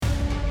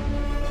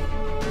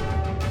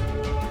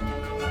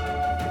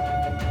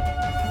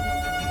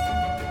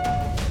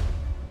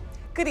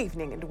Good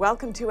evening and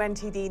welcome to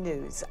NTD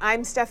News.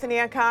 I'm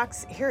Stephanie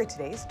Cox. Here are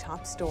today's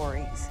top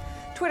stories.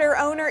 Twitter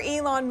owner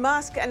Elon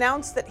Musk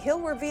announced that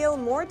he'll reveal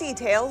more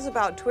details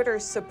about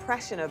Twitter's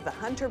suppression of the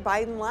Hunter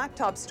Biden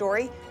laptop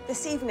story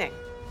this evening.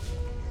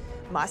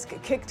 Musk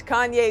kicked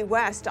Kanye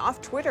West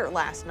off Twitter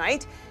last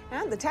night,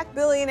 and the tech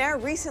billionaire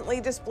recently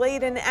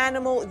displayed an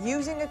animal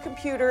using a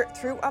computer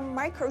through a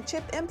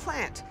microchip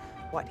implant.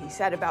 What he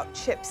said about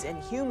chips in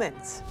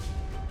humans.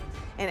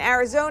 In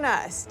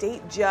Arizona, a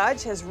state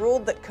judge has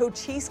ruled that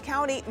Cochise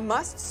County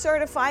must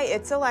certify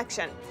its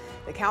election.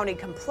 The county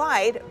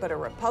complied, but a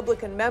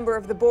Republican member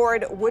of the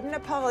board wouldn't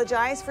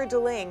apologize for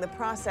delaying the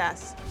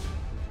process.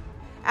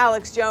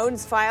 Alex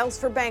Jones files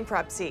for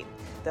bankruptcy.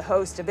 The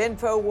host of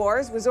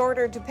InfoWars was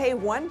ordered to pay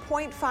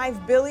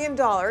 $1.5 billion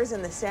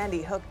in the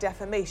Sandy Hook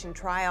defamation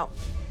trial.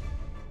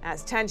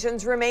 As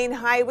tensions remain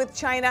high with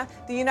China,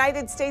 the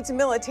United States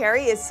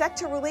military is set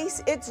to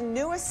release its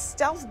newest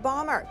stealth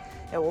bomber.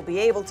 It will be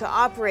able to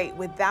operate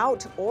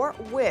without or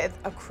with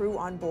a crew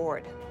on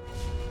board.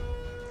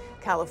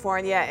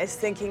 California is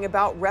thinking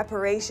about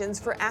reparations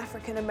for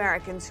African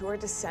Americans who are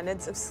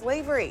descendants of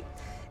slavery.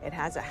 It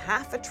has a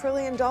 $500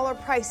 billion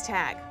price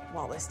tag,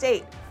 while the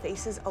state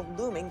faces a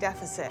looming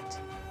deficit.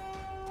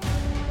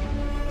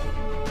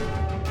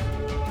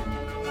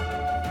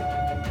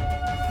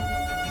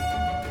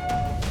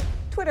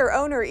 Twitter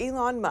owner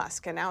Elon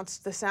Musk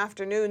announced this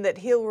afternoon that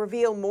he'll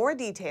reveal more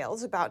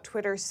details about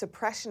Twitter's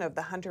suppression of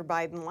the Hunter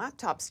Biden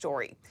laptop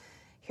story.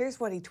 Here's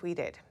what he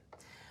tweeted.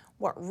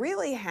 What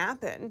really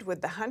happened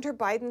with the Hunter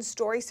Biden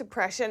story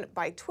suppression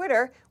by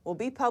Twitter will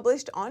be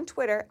published on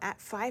Twitter at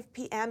 5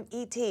 p.m.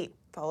 ET,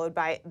 followed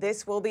by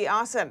This Will Be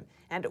Awesome,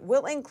 and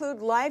will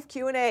include live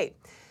Q&A.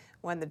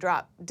 When the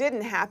drop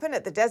didn't happen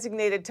at the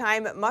designated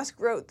time, Musk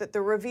wrote that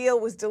the reveal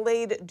was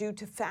delayed due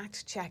to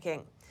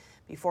fact-checking.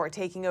 Before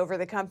taking over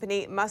the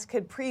company, Musk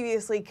had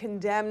previously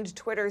condemned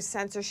Twitter's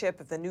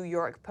censorship of the New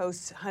York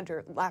Post's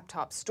Hunter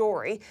laptop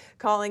story,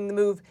 calling the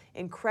move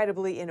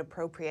incredibly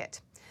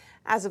inappropriate.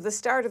 As of the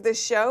start of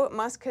this show,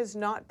 Musk has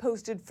not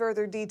posted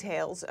further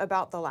details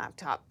about the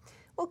laptop.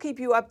 We'll keep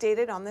you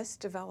updated on this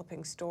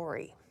developing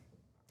story.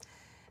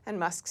 And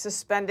Musk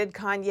suspended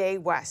Kanye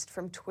West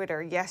from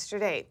Twitter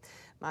yesterday.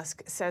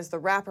 Musk says the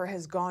rapper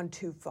has gone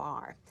too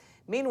far.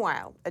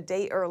 Meanwhile, a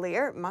day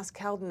earlier, Musk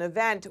held an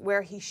event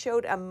where he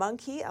showed a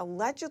monkey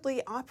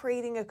allegedly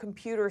operating a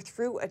computer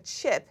through a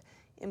chip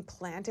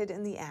implanted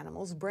in the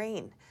animal's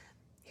brain.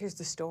 Here's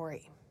the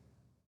story.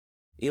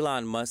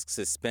 Elon Musk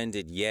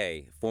suspended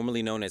Ye,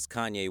 formerly known as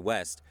Kanye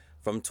West,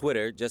 from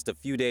Twitter just a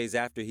few days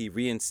after he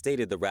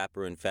reinstated the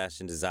rapper and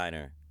fashion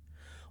designer.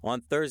 On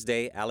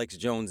Thursday, Alex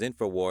Jones'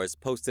 InfoWars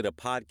posted a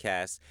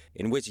podcast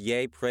in which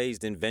Ye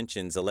praised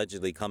inventions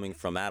allegedly coming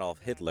from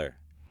Adolf Hitler.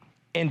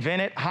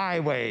 Invented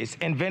highways,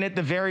 invented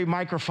the very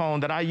microphone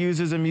that I use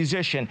as a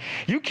musician.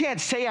 You can't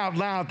say out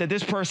loud that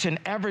this person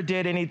ever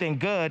did anything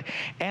good,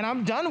 and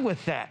I'm done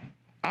with that.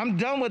 I'm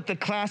done with the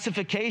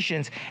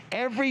classifications.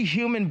 Every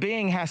human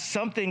being has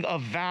something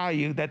of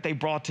value that they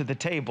brought to the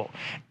table,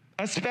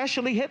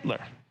 especially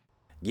Hitler.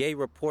 Ye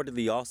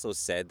reportedly also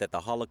said that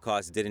the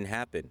Holocaust didn't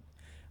happen.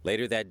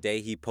 Later that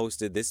day, he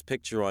posted this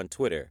picture on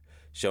Twitter,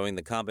 showing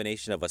the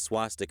combination of a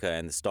swastika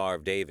and the Star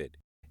of David.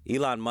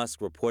 Elon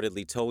Musk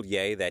reportedly told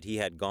Ye that he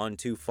had gone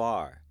too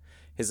far.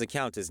 His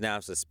account is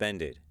now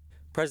suspended.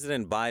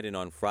 President Biden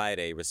on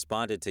Friday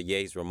responded to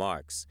Ye's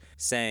remarks,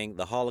 saying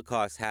the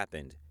Holocaust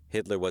happened.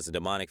 Hitler was a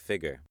demonic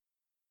figure.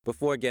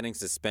 Before getting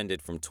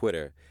suspended from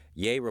Twitter,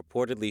 Ye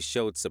reportedly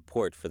showed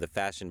support for the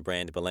fashion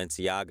brand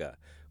Balenciaga,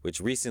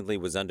 which recently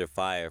was under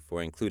fire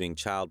for including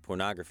child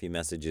pornography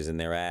messages in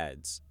their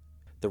ads.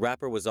 The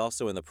rapper was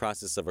also in the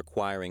process of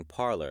acquiring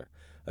Parler,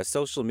 a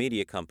social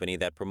media company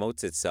that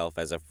promotes itself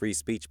as a free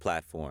speech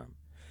platform.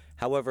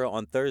 However,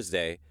 on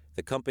Thursday,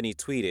 the company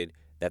tweeted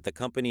that the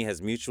company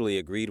has mutually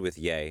agreed with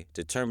Ye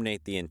to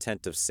terminate the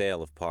intent of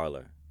sale of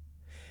Parler.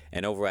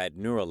 And over at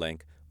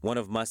Neuralink, one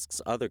of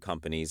Musk's other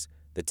companies,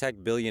 the tech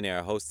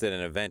billionaire hosted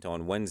an event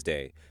on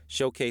Wednesday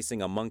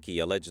showcasing a monkey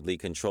allegedly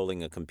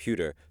controlling a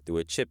computer through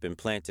a chip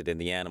implanted in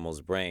the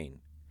animal's brain.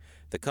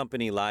 The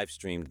company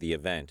live-streamed the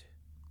event.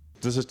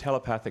 This is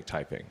telepathic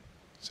typing.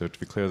 So to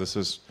be clear,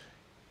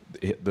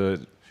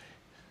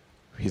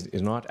 he's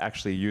not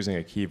actually using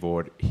a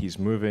keyboard. He's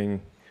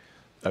moving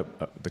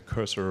the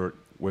cursor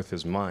with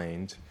his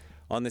mind.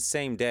 On the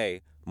same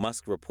day,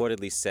 Musk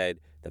reportedly said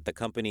that the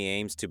company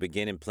aims to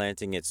begin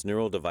implanting its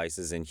neural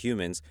devices in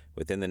humans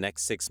within the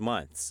next 6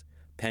 months,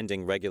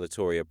 pending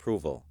regulatory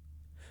approval.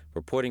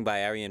 Reporting by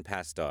Arian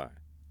Pastar,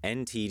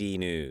 NTD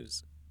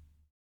News.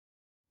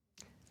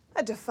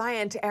 A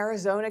defiant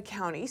Arizona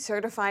county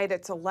certified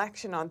its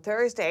election on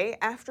Thursday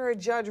after a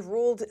judge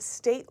ruled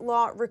state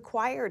law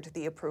required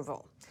the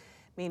approval.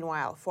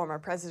 Meanwhile, former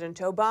President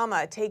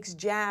Obama takes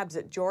jabs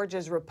at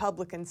Georgia's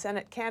Republican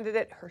Senate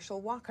candidate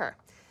Herschel Walker.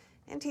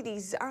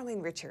 NTD's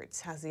Arlene Richards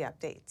has the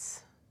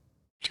updates.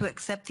 To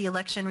accept the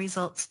election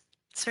results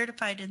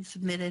certified and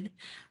submitted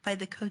by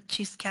the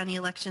Cochise County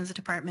Elections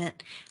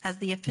Department as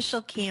the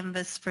official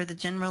canvass for the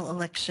general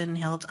election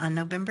held on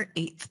November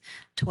 8th,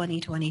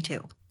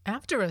 2022.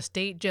 After a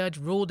state judge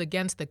ruled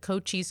against the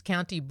Cochise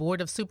County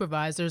Board of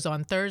Supervisors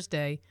on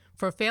Thursday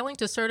for failing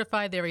to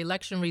certify their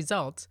election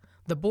results,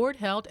 the board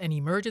held an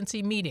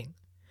emergency meeting.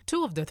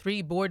 2 of the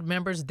 3 board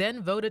members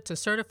then voted to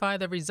certify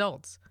the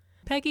results.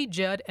 Peggy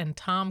Judd and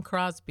Tom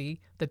Crosby,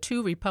 the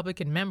 2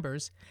 Republican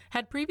members,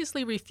 had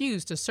previously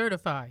refused to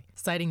certify,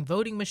 citing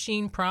voting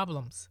machine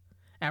problems.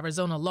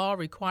 Arizona law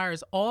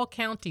requires all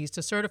counties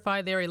to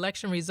certify their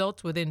election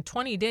results within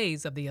 20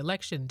 days of the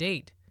election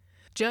date.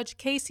 Judge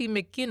Casey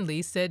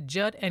McKinley said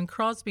Judd and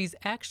Crosby's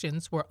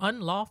actions were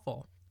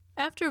unlawful.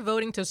 After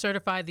voting to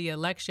certify the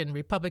election,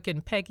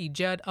 Republican Peggy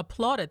Judd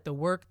applauded the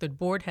work the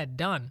board had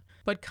done,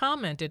 but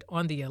commented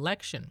on the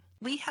election.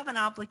 We have an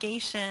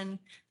obligation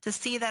to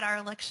see that our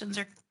elections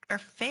are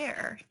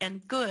fair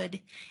and good,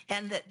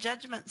 and that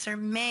judgments are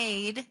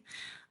made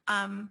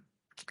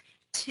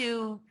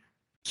to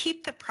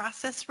keep the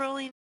process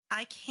rolling.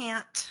 I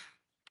can't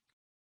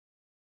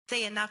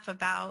say enough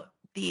about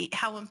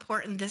how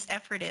important this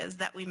effort is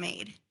that we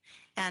made,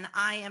 and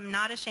I am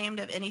not ashamed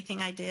of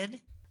anything I did.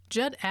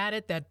 Judd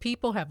added that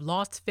people have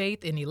lost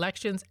faith in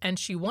elections and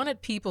she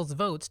wanted people's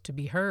votes to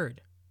be heard.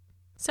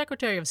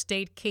 Secretary of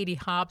State Katie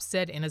Hobbs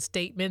said in a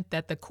statement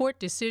that the court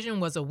decision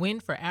was a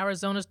win for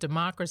Arizona's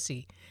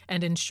democracy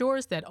and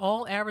ensures that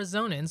all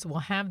Arizonans will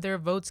have their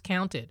votes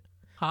counted.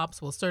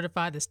 Hobbs will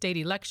certify the state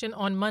election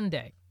on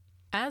Monday.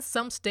 As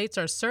some states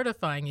are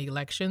certifying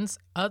elections,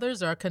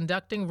 others are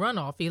conducting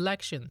runoff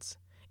elections.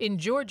 In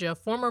Georgia,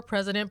 former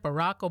President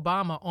Barack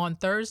Obama on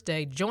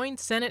Thursday joined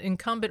Senate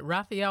incumbent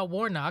Raphael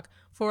Warnock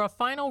for a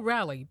final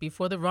rally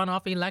before the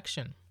runoff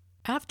election.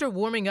 After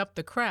warming up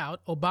the crowd,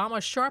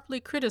 Obama sharply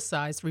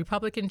criticized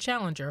Republican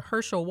challenger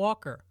Herschel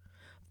Walker.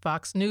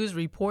 Fox News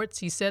reports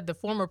he said the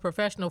former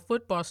professional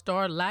football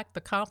star lacked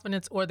the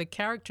confidence or the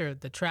character,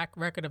 the track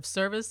record of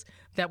service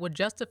that would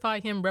justify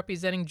him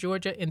representing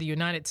Georgia in the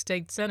United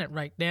States Senate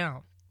right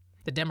now.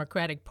 The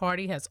Democratic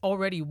Party has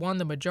already won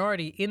the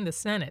majority in the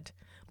Senate,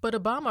 but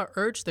Obama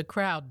urged the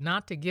crowd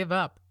not to give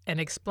up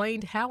and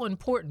explained how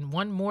important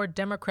one more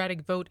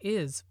Democratic vote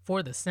is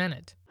for the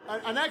Senate.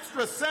 An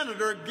extra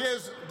senator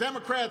gives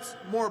Democrats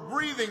more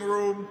breathing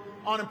room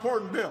on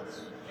important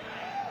bills.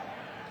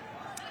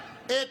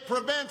 It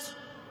prevents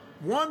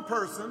one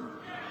person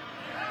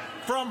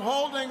from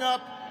holding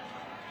up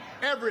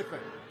everything.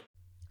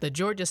 The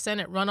Georgia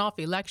Senate runoff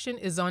election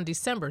is on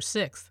December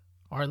 6th.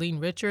 Arlene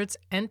Richards,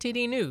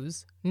 NTD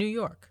News, New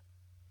York.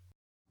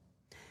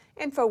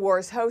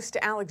 InfoWars host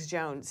Alex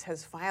Jones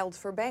has filed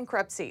for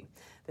bankruptcy.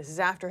 This is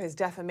after his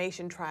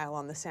defamation trial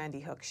on the Sandy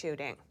Hook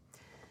shooting.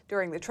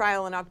 During the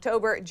trial in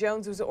October,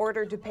 Jones was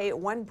ordered to pay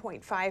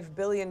 $1.5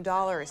 billion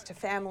to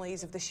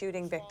families of the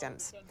shooting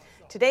victims.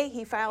 Today,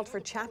 he filed for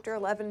Chapter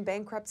 11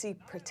 bankruptcy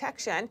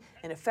protection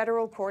in a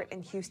federal court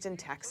in Houston,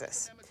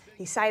 Texas.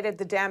 He cited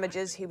the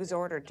damages he was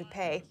ordered to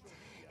pay.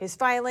 His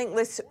filing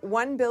lists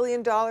 $1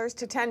 billion to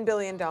 $10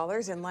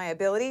 billion in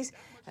liabilities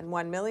and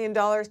 $1 million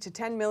to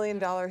 $10 million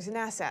in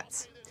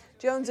assets.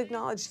 Jones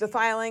acknowledged the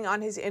filing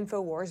on his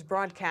InfoWars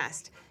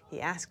broadcast.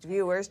 He asked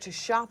viewers to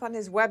shop on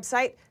his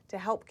website to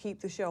help keep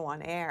the show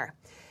on air.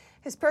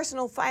 His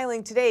personal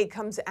filing today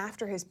comes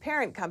after his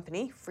parent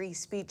company, Free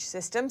Speech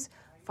Systems,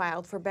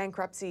 filed for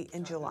bankruptcy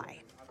in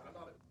July.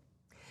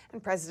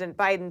 And President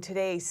Biden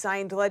today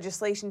signed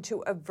legislation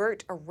to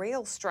avert a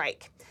rail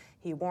strike.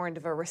 He warned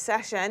of a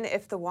recession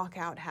if the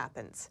walkout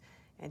happens.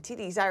 And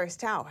TD's Iris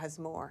Tao has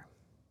more.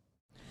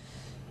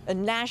 A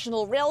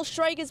national rail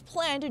strike is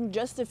planned in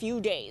just a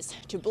few days.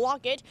 To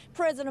block it,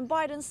 President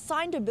Biden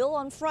signed a bill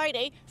on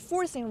Friday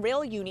forcing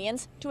rail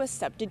unions to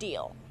accept a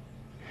deal.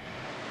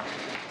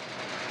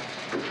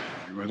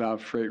 Without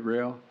freight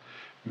rail,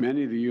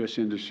 many of the U.S.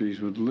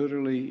 industries would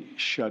literally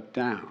shut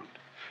down.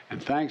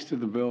 And thanks to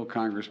the bill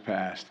Congress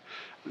passed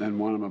and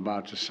one I'm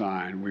about to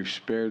sign, we've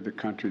spared the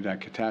country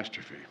that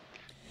catastrophe.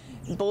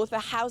 Both the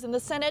House and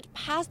the Senate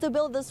passed a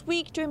bill this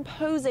week to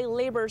impose a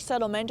labor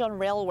settlement on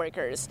rail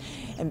workers.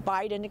 And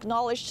Biden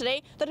acknowledged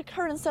today that the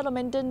current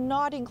settlement did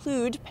not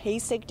include paid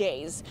sick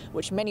days,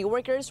 which many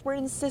workers were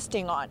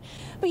insisting on.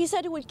 But he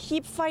said he would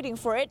keep fighting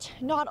for it,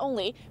 not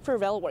only for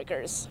rail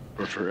workers,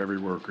 but for every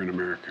worker in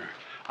America.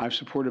 I've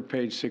supported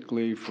paid sick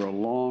leave for a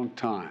long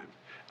time.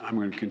 I'm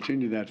going to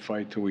continue that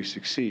fight till we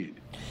succeed.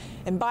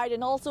 And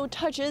Biden also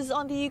touches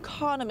on the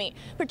economy,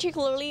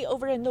 particularly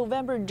over a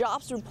November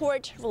jobs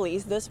report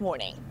released this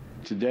morning.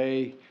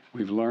 Today,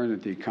 we've learned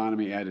that the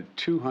economy added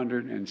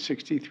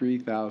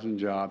 263,000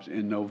 jobs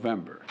in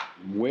November.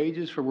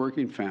 Wages for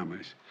working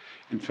families,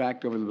 in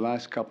fact, over the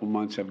last couple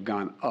months have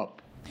gone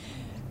up.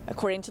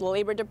 According to the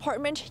Labor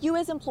Department,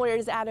 U.S.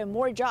 employers added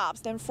more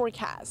jobs than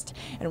forecast,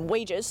 and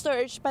wages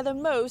surged by the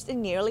most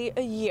in nearly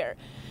a year.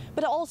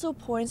 But it also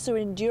points to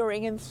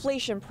enduring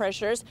inflation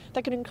pressures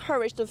that could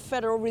encourage the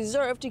Federal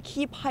Reserve to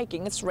keep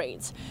hiking its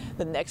rates.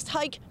 The next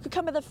hike could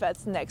come at the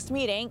Fed's next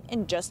meeting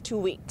in just 2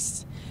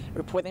 weeks.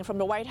 Reporting from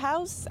the White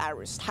House,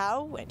 Iris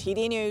Tao,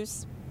 NTD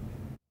News.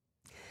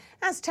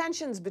 As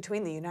tensions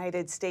between the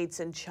United States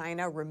and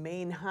China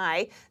remain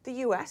high, the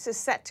U.S. is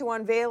set to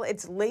unveil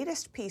its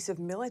latest piece of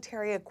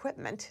military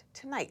equipment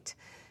tonight.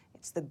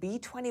 It's the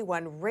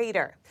B-21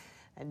 Raider,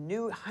 a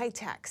new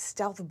high-tech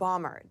stealth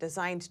bomber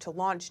designed to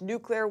launch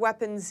nuclear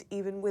weapons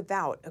even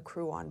without a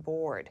crew on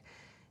board.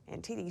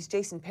 And TD's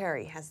Jason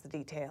Perry has the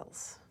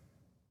details.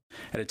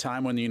 At a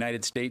time when the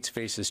United States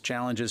faces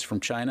challenges from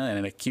China and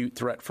an acute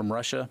threat from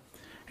Russia,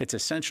 it's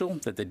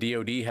essential that the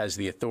DoD has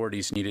the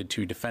authorities needed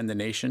to defend the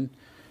nation,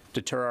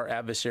 deter our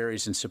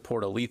adversaries, and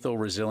support a lethal,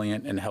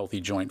 resilient, and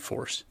healthy joint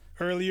force.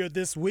 Earlier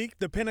this week,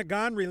 the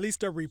Pentagon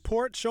released a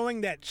report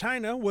showing that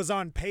China was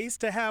on pace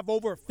to have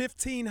over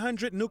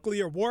 1,500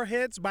 nuclear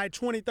warheads by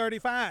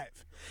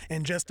 2035.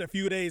 And just a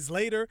few days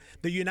later,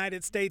 the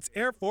United States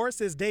Air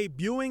Force is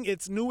debuting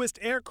its newest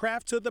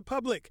aircraft to the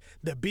public,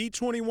 the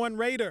B-21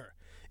 Raider.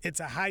 It's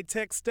a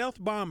high-tech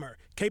stealth bomber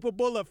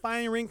capable of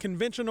firing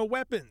conventional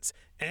weapons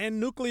and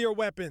nuclear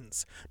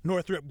weapons.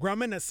 Northrop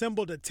Grumman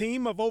assembled a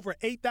team of over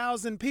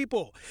 8,000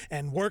 people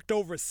and worked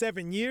over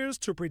 7 years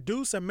to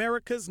produce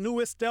America's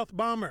newest stealth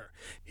bomber.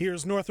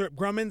 Here's Northrop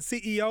Grumman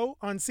CEO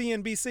on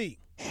CNBC.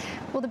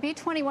 Well, the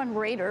B-21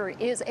 Raider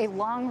is a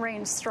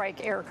long-range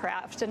strike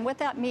aircraft, and what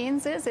that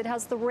means is it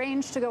has the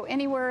range to go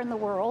anywhere in the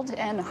world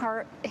and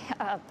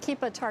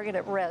keep a target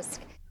at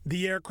risk.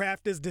 The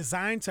aircraft is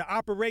designed to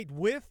operate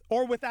with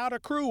or without a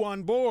crew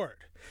on board,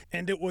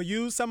 and it will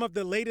use some of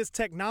the latest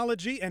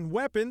technology and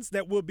weapons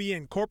that will be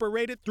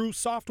incorporated through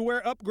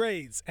software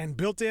upgrades and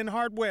built-in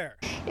hardware.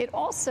 It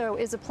also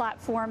is a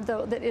platform,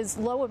 though, that is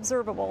low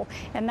observable,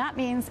 and that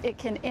means it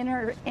can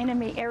enter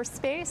enemy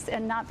airspace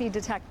and not be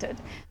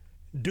detected.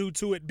 Due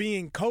to it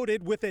being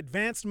coated with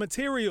advanced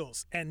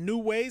materials and new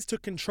ways to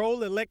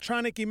control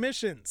electronic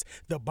emissions,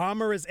 the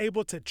bomber is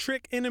able to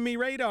trick enemy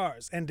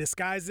radars and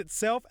disguise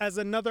itself as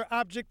another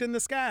object in the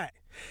sky.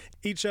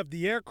 Each of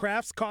the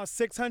aircrafts cost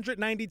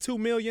 $692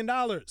 million,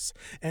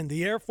 and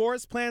the Air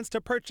Force plans to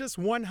purchase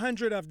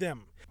 100 of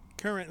them.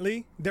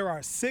 Currently, there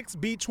are 6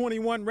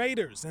 B-21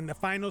 Raiders in the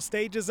final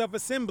stages of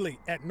assembly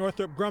at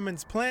Northrop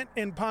Grumman's plant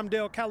in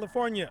Palmdale,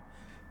 California.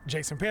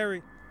 Jason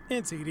Perry,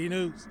 NTD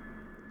News.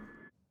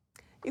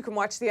 You can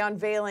watch the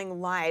unveiling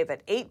live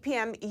at 8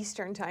 p.m.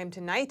 Eastern Time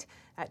tonight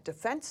at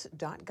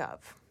defense.gov.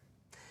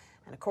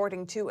 And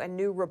according to a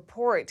new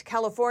report,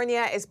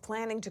 California is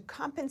planning to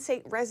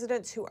compensate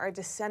residents who are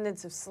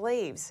descendants of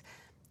slaves.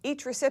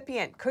 Each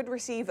recipient could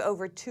receive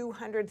over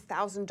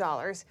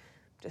 $200,000,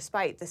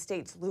 despite the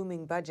state's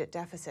looming budget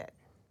deficit.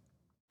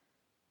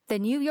 The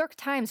New York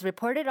Times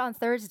reported on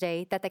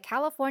Thursday that the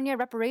California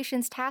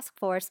Reparations Task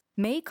Force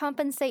may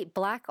compensate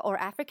Black or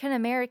African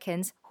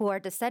Americans who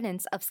are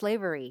descendants of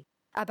slavery.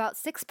 About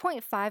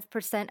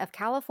 6.5% of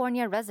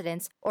California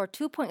residents, or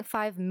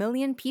 2.5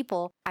 million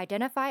people,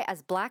 identify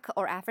as Black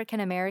or African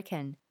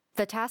American.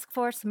 The task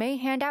force may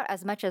hand out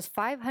as much as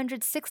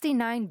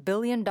 $569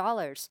 billion,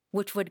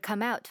 which would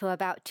come out to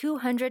about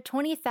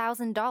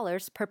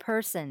 $220,000 per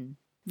person.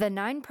 The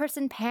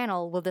 9-person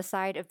panel will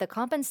decide if the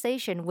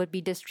compensation would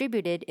be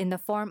distributed in the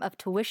form of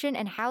tuition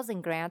and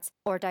housing grants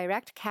or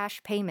direct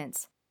cash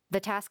payments. The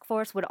task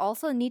force would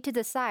also need to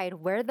decide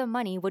where the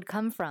money would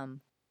come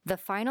from. The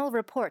final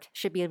report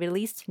should be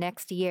released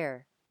next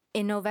year.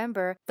 In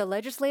November, the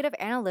Legislative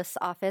Analyst's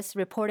Office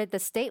reported the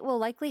state will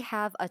likely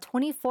have a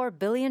 $24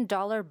 billion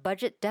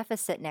budget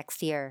deficit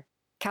next year.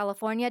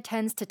 California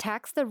tends to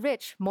tax the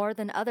rich more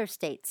than other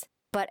states,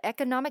 but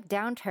economic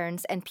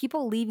downturns and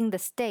people leaving the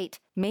state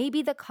may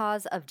be the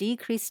cause of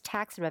decreased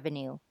tax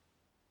revenue.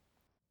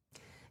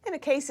 In a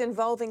case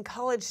involving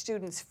college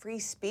students' free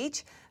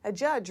speech, a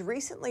judge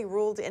recently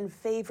ruled in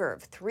favor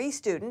of 3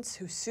 students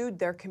who sued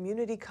their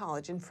community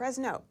college in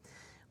Fresno.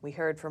 We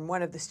heard from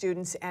one of the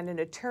students and an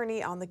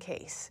attorney on the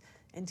case.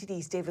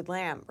 NTD's David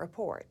Lamb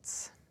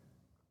reports.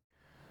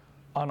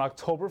 On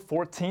October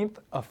 14th,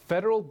 a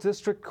federal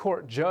district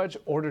court judge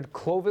ordered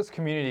Clovis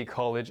Community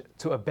College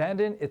to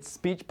abandon its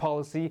speech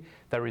policy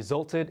that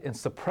resulted in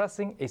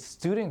suppressing a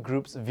student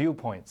group's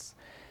viewpoints.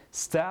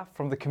 Staff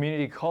from the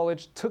community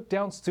college took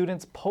down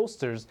students'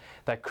 posters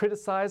that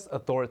criticized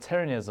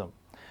authoritarianism.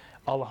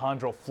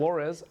 Alejandro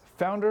Flores,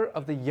 founder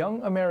of the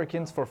Young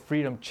Americans for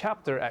Freedom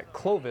chapter at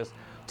Clovis,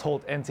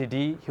 told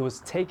NTD he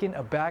was taken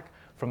aback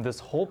from this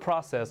whole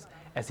process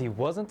as he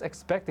wasn't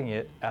expecting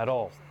it at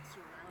all.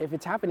 If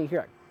it's happening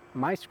here at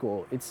my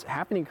school, it's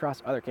happening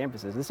across other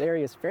campuses. This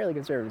area is fairly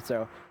conservative,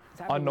 so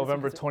on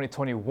November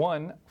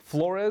 2021,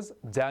 Flores,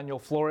 Daniel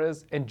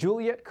Flores, and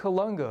Juliet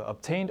Kalunga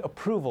obtained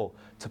approval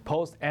to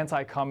post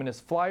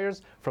anti-communist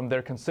flyers from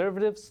their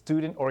conservative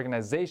student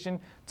organization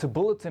to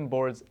bulletin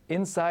boards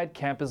inside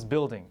campus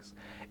buildings.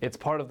 It's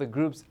part of the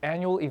group's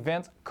annual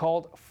event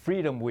called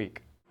Freedom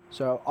Week.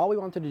 So all we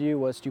wanted to do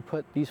was to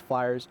put these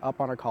flyers up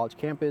on our college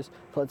campus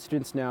to let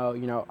students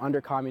know, under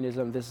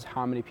communism, this is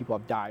how many people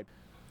have died.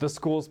 The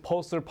school's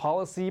poster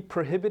policy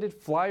prohibited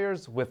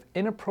flyers with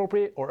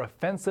inappropriate or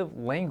offensive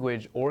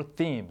language or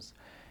themes.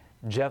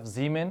 Jeff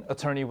Zeman,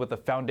 attorney with the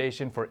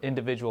Foundation for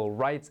Individual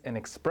Rights and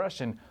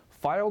Expression,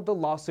 filed the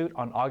lawsuit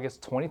on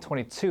August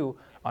 2022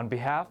 on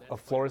behalf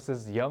of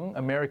Flores' Young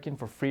American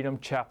for Freedom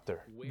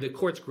chapter. The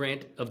court's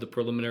grant of the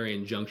preliminary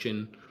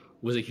injunction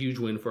was a huge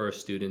win for our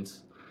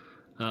students.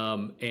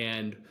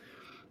 And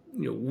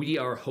we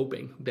are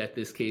hoping that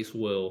this case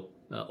will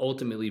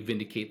ultimately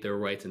vindicate their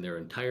rights in their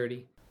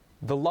entirety.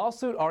 The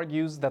lawsuit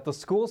argues that the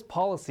school's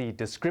policy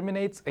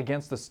discriminates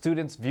against the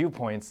students'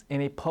 viewpoints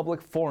in a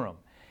public forum,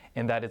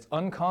 and that it's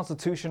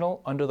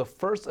unconstitutional under the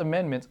First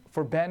Amendment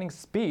for banning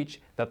speech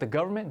that the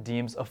government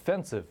deems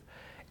offensive.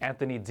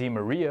 Anthony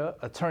DiMaria,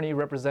 attorney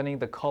representing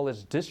the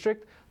college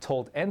district,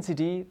 told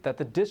NTD that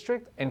the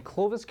district and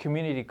Clovis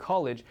Community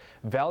College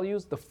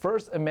values the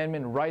First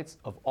Amendment rights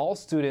of all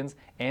students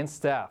and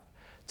staff.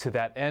 To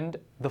that end,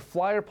 the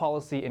flyer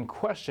policy in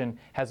question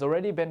has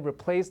already been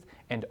replaced,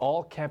 and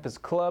all campus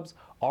clubs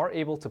are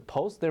able to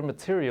post their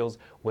materials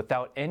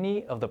without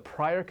any of the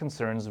prior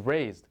concerns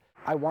raised.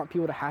 I want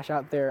people to hash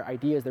out their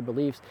ideas, their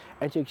beliefs,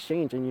 and to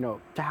exchange and,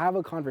 to have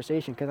a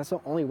conversation, because that's the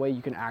only way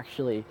you can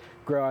actually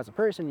grow as a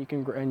person. You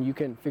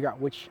can figure out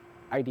which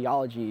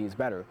ideology is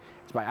better.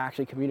 It's by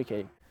actually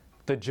communicating.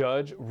 The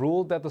judge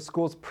ruled that the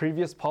school's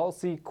previous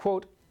policy,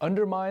 quote,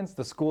 undermines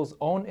the school's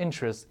own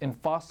interest in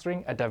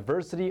fostering a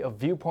diversity of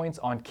viewpoints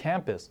on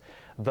campus,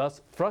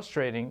 thus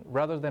frustrating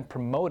rather than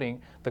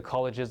promoting the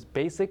college's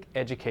basic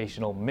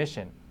educational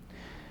mission.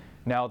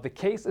 Now, the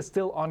case is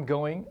still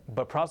ongoing,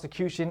 but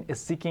prosecution is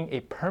seeking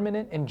a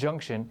permanent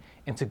injunction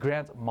and to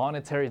grant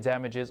monetary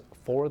damages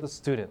for the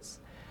students.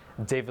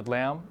 David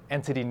Lamb,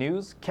 NTD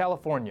News,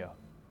 California.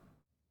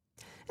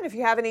 And if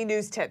you have any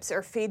news tips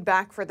or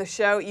feedback for the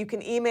show, you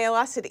can email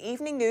us at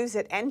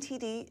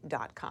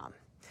eveningnews@ntd.com.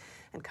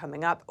 And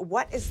coming up,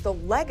 what is the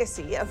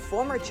legacy of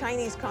former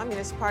Chinese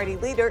Communist Party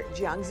leader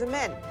Jiang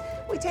Zemin?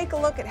 We take a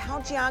look at how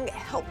Jiang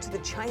helped the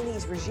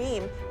Chinese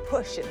regime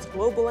push its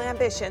global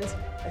ambitions,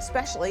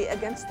 especially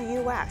against the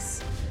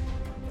U.S.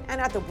 And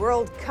at the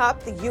World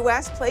Cup, the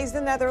U.S. plays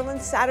the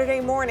Netherlands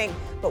Saturday morning.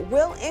 But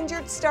will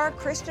injured star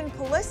Christian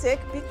Pulisic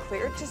be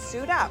cleared to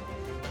suit up?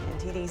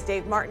 NTD's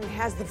Dave Martin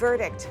has the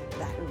verdict.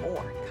 That and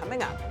more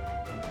coming up.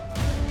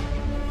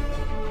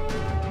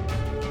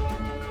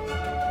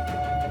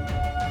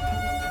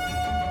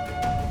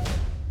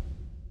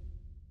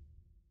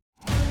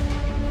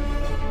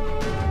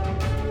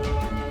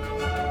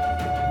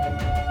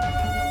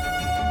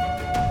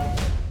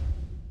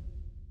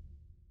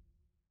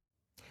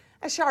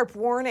 A sharp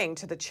warning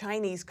to the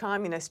Chinese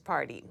Communist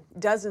Party.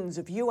 Dozens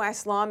of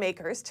U.S.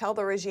 lawmakers tell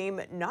the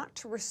regime not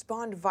to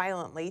respond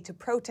violently to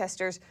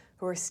protesters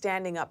who are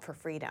standing up for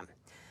freedom.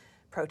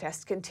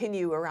 Protests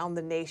continue around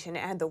the nation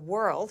and the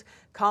world,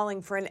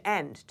 calling for an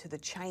end to the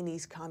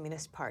Chinese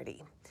Communist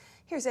Party.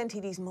 Here's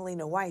NTD's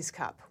Melina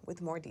Weiskup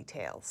with more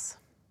details.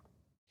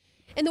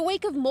 In the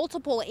wake of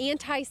multiple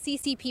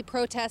anti-CCP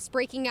protests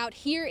breaking out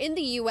here in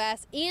the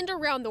U.S. and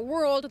around the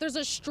world, there's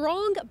a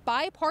strong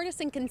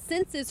bipartisan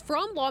consensus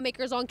from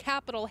lawmakers on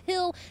Capitol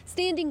Hill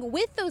standing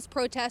with those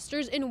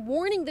protesters and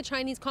warning the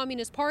Chinese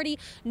Communist Party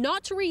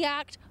not to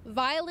react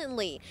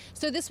violently.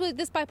 So this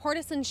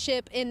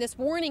bipartisanship and this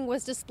warning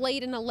was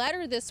displayed in a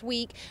letter this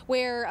week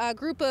where a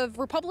group of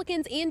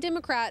Republicans and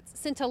Democrats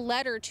sent a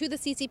letter to the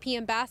CCP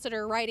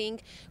ambassador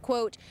writing,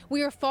 quote,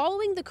 "We are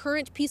following the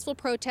current peaceful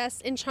protests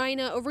in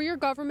China over your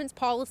government's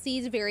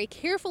policies very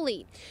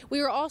carefully. We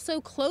are also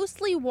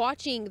closely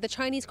watching the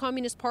Chinese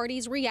Communist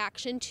Party's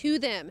reaction to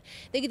them."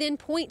 They then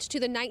point to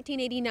the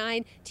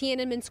 1989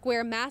 Tiananmen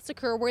Square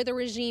massacre where the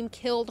regime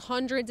killed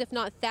hundreds, if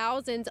not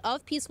thousands,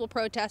 of peaceful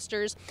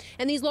protesters.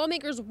 And these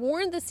lawmakers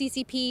warned the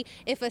CCP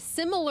if a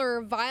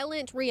similar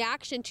violent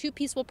reaction to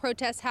peaceful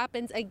protests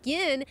happens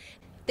again,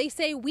 they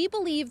say, "We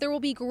believe there will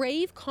be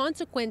grave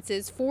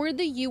consequences for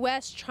the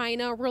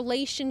U.S.-China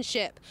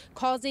relationship,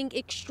 causing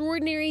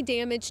extraordinary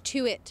damage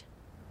to it."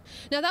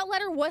 Now, that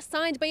letter was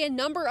signed by a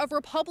number of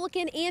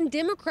Republican and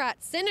Democrat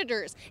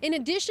senators. In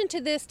addition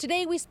to this,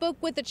 today we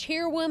spoke with the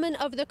chairwoman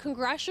of the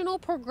Congressional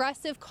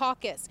Progressive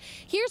Caucus.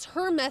 Here's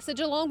her message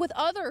along with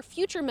other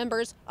future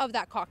members of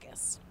that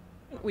caucus.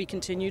 We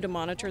continue to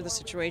monitor the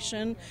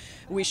situation.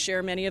 We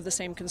share many of the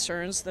same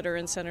concerns that are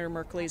in Senator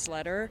Merkley's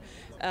letter.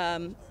 I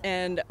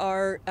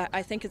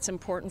think it's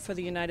important for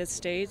the United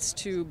States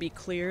to be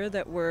clear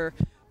that we're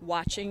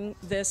watching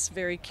this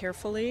very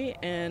carefully,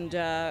 and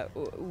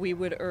we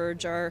would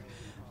urge the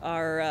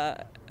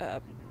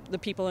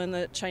people in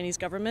the Chinese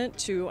government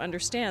to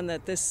understand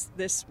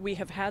that we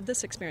have had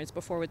this experience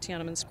before with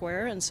Tiananmen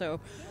Square, and so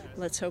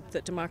let's hope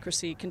that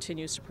democracy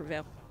continues to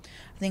prevail.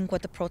 I think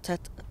what the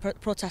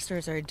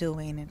protesters are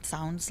doing, it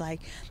sounds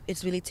like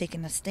it's really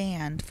taking a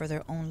stand for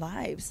their own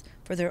lives,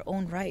 for their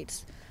own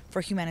rights,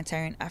 for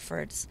humanitarian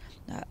efforts.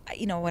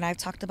 When I've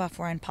talked about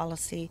foreign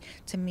policy,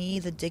 to me,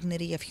 the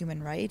dignity of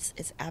human rights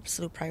is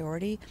absolute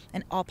priority,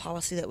 and all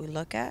policy that we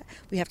look at,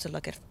 we have to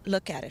look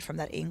at it from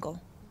that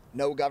angle.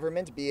 No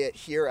government, be it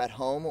here at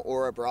home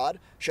or abroad,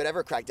 should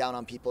ever crack down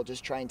on people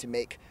just trying to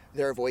make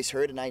their voice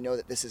heard, and I know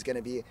that this is going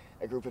to be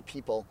a group of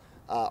people,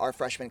 our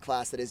freshman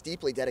class, that is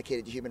deeply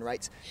dedicated to human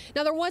rights.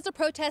 Now, there was a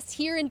protest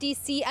here in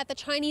D.C. at the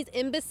Chinese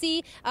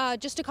embassy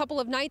just a couple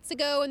of nights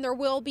ago, and there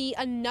will be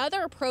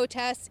another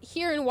protest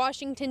here in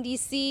Washington,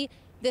 D.C.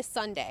 this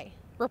Sunday.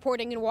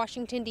 Reporting in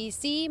Washington,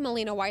 D.C.,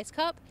 Melina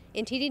Weiskup,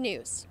 NTD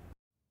News.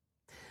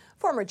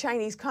 Former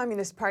Chinese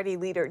Communist Party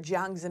leader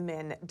Jiang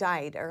Zemin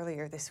died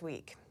earlier this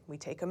week. We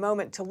take a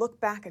moment to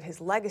look back at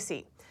his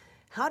legacy.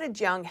 How did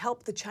Jiang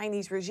help the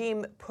Chinese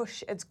regime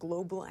push its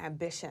global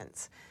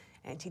ambitions?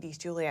 NTD's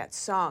Juliet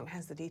Song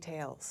has the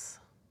details.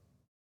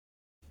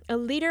 A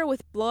leader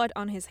with blood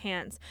on his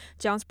hands,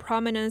 Jiang's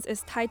prominence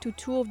is tied to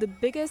two of the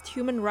biggest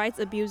human rights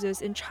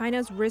abuses in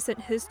China's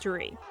recent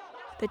history: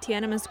 the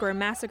Tiananmen Square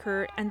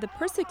massacre and the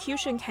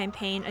persecution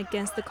campaign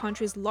against the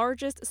country's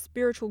largest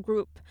spiritual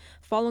group,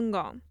 Falun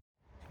Gong.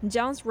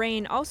 Jiang's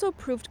reign also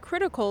proved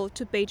critical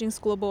to Beijing's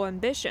global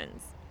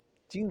ambitions.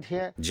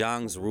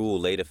 Jiang's rule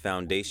laid a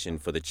foundation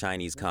for the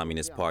Chinese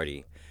Communist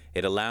Party.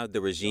 It allowed the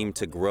regime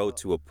to grow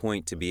to a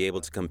point to be able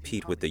to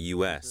compete with the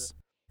U.S.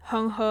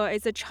 Heng He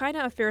is a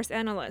China affairs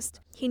analyst.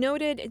 He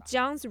noted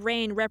Jiang's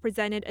reign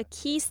represented a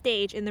key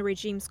stage in the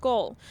regime's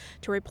goal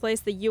to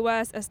replace the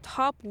U.S. as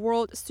top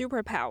world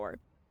superpower.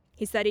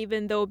 He said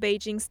even though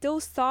Beijing still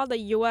saw the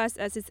U.S.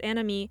 as its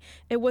enemy,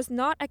 it was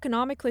not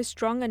economically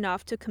strong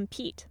enough to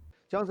compete.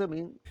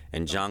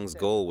 And Jiang's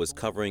goal was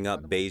covering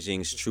up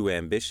Beijing's true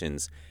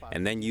ambitions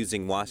and then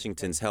using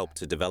Washington's help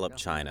to develop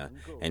China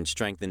and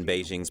strengthen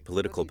Beijing's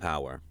political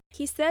power.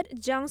 He said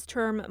Jiang's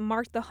term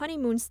marked the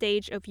honeymoon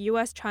stage of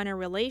U.S.-China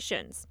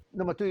relations.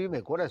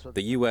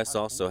 The U.S.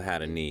 also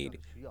had a need.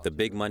 The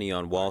big money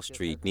on Wall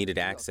Street needed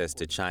access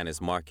to China's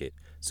market,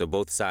 so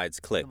both sides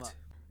clicked.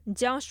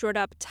 Jiang shored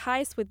up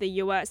ties with the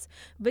U.S.,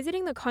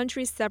 visiting the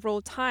country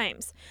several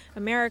times.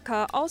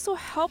 America also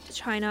helped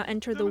China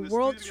enter the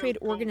World Trade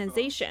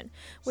Organization,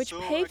 which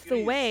paved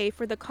the way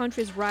for the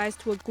country's rise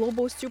to a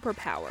global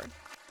superpower.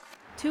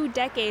 2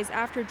 decades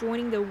after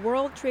joining the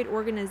World Trade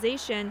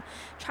Organization,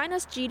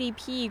 China's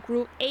GDP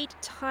grew 8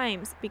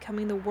 times,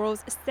 becoming the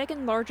world's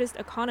second largest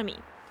economy.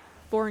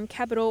 Foreign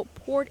capital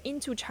poured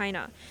into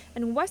China,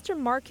 and Western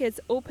markets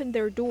opened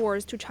their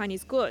doors to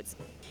Chinese goods,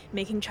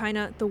 making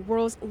China the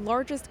world's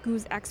largest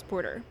goods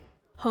exporter.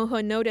 Heng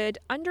He noted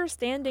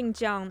understanding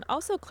Jiang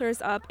also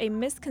clears up a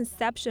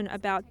misconception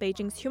about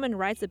Beijing's human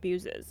rights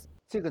abuses.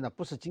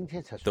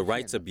 The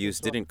rights abuse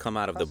didn't come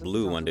out of the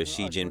blue under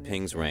Xi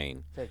Jinping's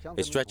reign.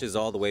 It stretches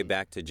all the way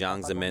back to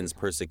Jiang Zemin's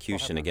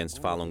persecution against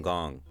Falun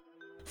Gong.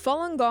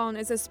 Falun Gong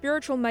is a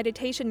spiritual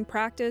meditation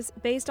practice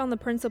based on the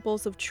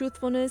principles of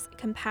truthfulness,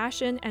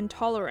 compassion, and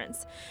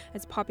tolerance.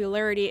 Its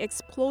popularity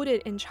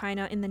exploded in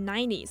China in the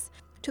 90s,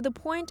 to the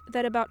point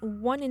that about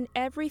 1 in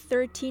every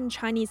 13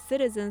 Chinese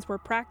citizens were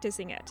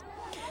practicing it.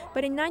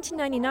 But in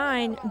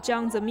 1999,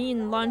 Jiang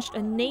Zemin launched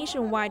a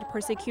nationwide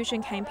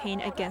persecution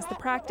campaign against the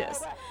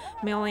practice.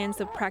 Millions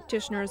of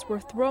practitioners were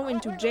thrown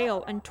into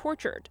jail and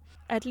tortured.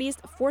 At least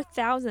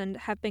 4,000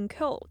 have been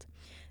killed.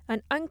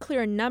 An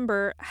unclear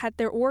number had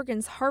their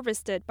organs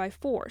harvested by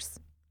force.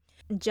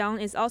 Jiang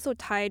is also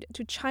tied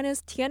to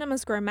China's Tiananmen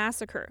Square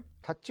massacre.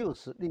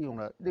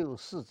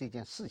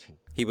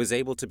 He was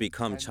able to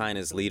become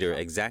China's leader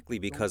exactly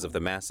because of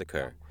the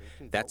massacre.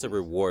 That's a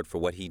reward for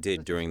what he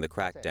did during the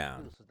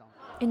crackdown.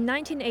 In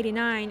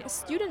 1989,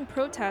 student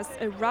protests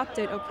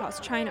erupted across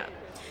China.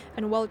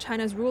 And while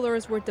China's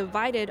rulers were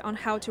divided on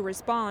how to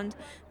respond,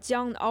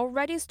 Jiang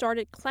already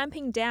started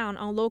clamping down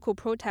on local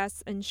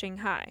protests in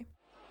Shanghai.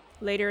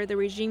 Later, the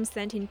regime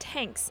sent in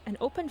tanks and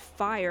opened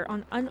fire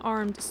on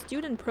unarmed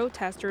student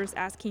protesters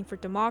asking for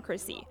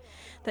democracy.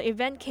 The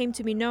event came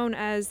to be known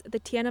as the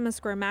Tiananmen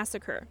Square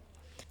massacre.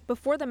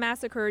 Before the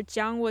massacre,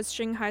 Jiang was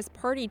Shanghai's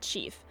party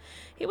chief.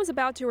 He was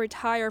about to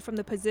retire from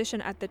the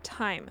position at the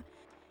time.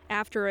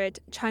 After it,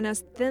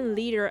 China's then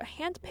leader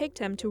handpicked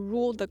him to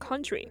rule the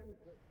country.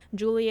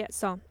 Juliet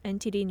Song,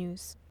 NTD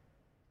News.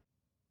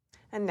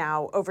 And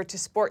now over to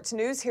sports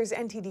news. Here's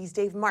NTD's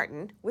Dave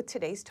Martin with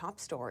today's top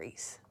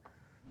stories.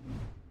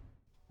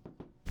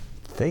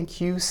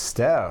 Thank you,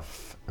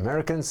 Steph.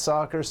 American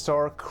soccer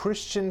star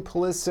Christian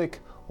Pulisic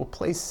will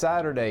play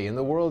Saturday in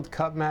the World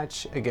Cup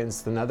match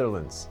against the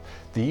Netherlands.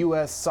 The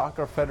U.S.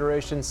 Soccer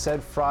Federation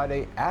said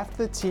Friday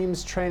after the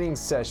team's training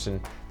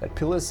session that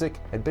Pulisic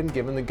had been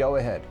given the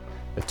go-ahead.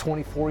 The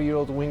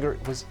 24-year-old winger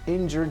was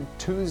injured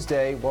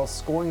Tuesday while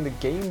scoring the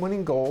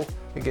game-winning goal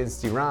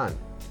against Iran.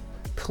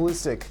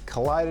 Pulisic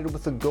collided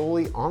with the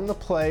goalie on the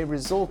play,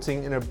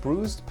 resulting in a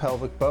bruised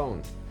pelvic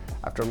bone.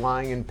 After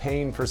lying in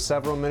pain for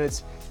several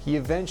minutes, he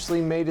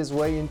eventually made his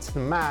way into the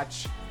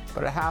match,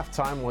 but at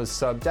halftime was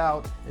subbed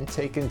out and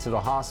taken to the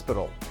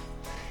hospital.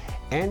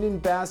 And in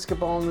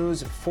basketball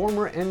news,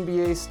 former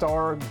NBA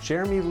star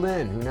Jeremy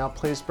Lin, who now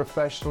plays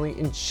professionally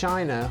in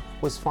China,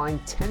 was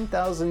fined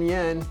 10,000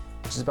 yen,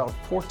 which is about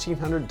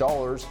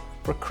 $1,400,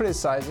 for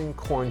criticizing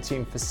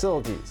quarantine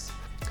facilities.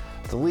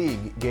 The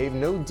league gave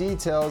no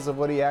details of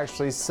what he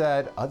actually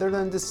said, other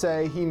than to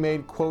say he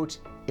made, quote,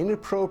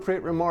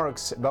 inappropriate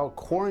remarks about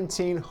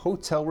quarantine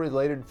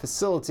hotel-related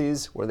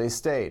facilities where they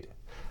stayed.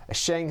 A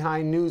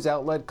Shanghai news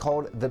outlet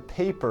called The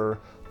Paper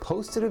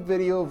posted a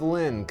video of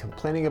Lin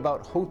complaining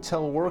about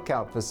hotel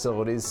workout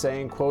facilities,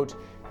 saying, quote,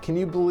 can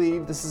you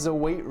believe this is a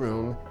weight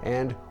room,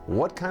 and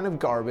what kind of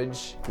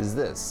garbage is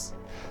this?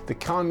 The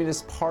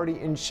Communist Party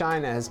in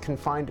China has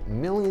confined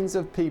millions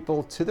of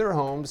people to their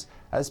homes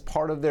as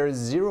part of their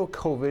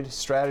zero-COVID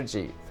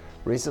strategy.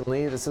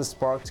 Recently, this has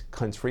sparked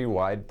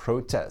countrywide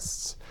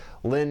protests.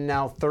 Lin,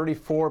 now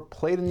 34,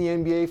 played in the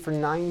NBA for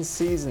 9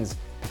 seasons,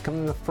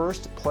 becoming the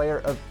first player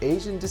of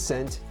Asian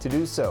descent to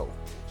do so.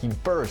 He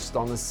burst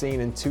on the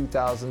scene in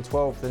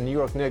 2012 for the New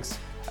York Knicks,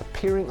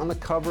 appearing on the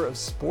cover of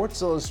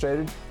Sports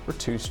Illustrated for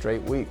 2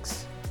 straight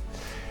weeks.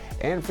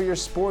 And for your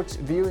sports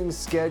viewing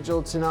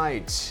schedule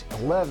tonight,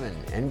 11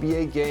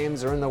 NBA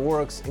games are in the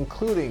works,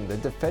 including the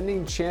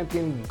defending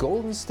champion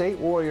Golden State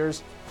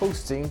Warriors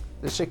hosting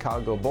the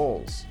Chicago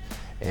Bulls.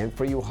 And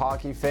for you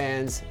hockey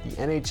fans, the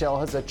NHL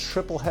has a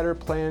triple header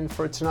planned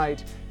for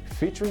tonight,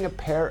 featuring a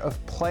pair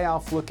of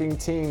playoff-looking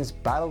teams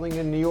battling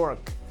in New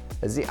York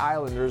as the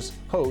Islanders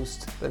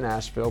host the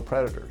Nashville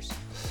Predators.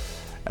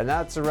 And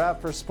that's a wrap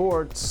for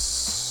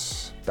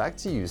sports. Back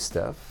to you,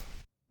 Steph.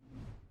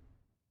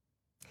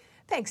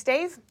 Thanks,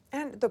 Dave.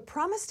 And the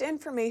promised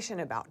information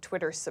about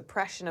Twitter's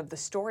suppression of the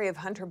story of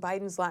Hunter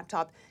Biden's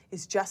laptop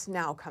is just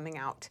now coming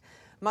out.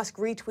 Musk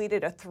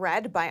retweeted a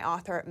thread by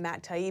author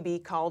Matt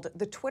Taibbi called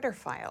The Twitter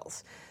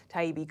Files.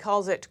 Taibbi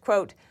calls it,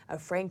 quote, a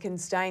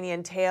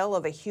Frankensteinian tale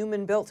of a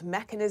human-built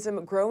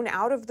mechanism grown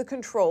out of the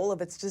control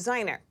of its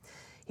designer.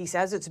 He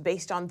says it's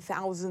based on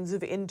thousands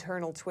of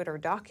internal Twitter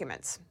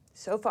documents.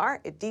 So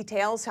far, it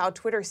details how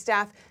Twitter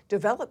staff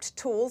developed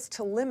tools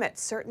to limit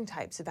certain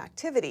types of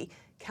activity,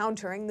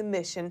 countering the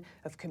mission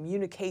of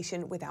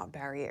communication without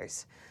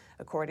barriers.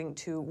 According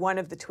to one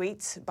of the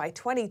tweets, by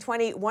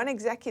 2020, one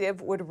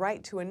executive would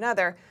write to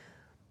another,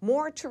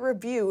 more to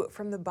review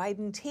from the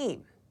Biden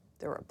team.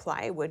 The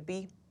reply would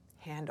be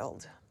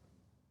handled.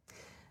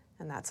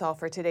 And that's all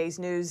for today's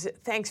news.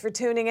 Thanks for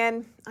tuning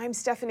in. I'm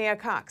Stephanie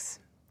Cox.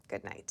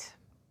 Good night.